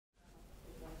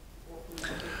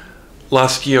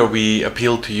Last year we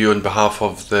appealed to you on behalf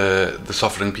of the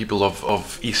suffering people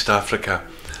of East Africa,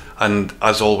 and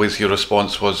as always your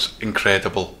response was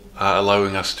incredible,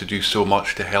 allowing us to do so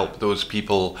much to help those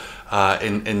people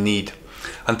in need.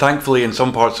 And thankfully in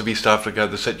some parts of East Africa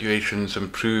the situation's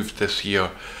improved this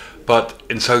year, but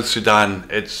in South Sudan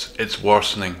it's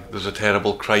worsening. There's a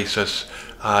terrible crisis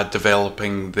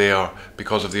developing there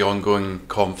because of the ongoing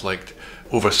conflict.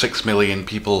 Over 6 million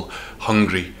people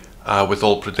hungry, with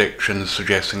all predictions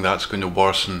suggesting that's going to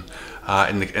worsen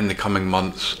in the coming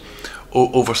months.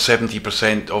 Over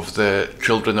 70% of the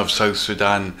children of South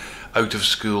Sudan out of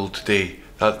school today.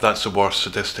 That's the worst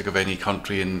statistic of any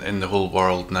country in the whole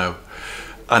world now.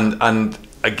 And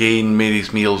again,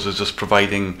 Mary's Meals is just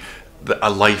providing a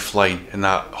lifeline in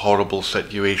that horrible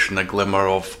situation, a glimmer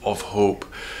of hope.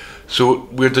 So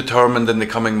we're determined in the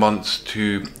coming months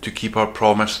to keep our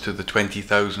promise to the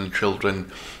 20,000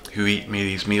 children who eat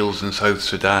Mary's Meals in South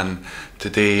Sudan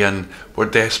today, and we're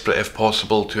desperate if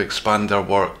possible to expand our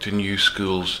work to new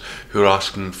schools who are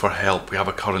asking for help. We have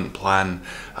a current plan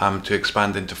to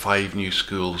expand into 5 new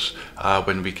schools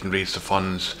when we can raise the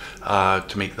funds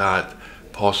to make that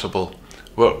possible.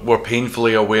 We're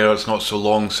painfully aware it's not so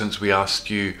long since we asked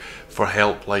you for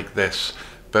help like this,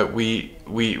 but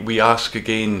we ask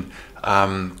again,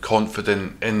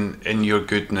 confident in your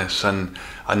goodness and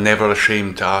never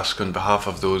ashamed to ask on behalf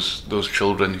of those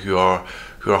children who are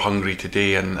hungry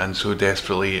today and so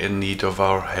desperately in need of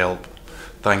our help.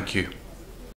 Thank you.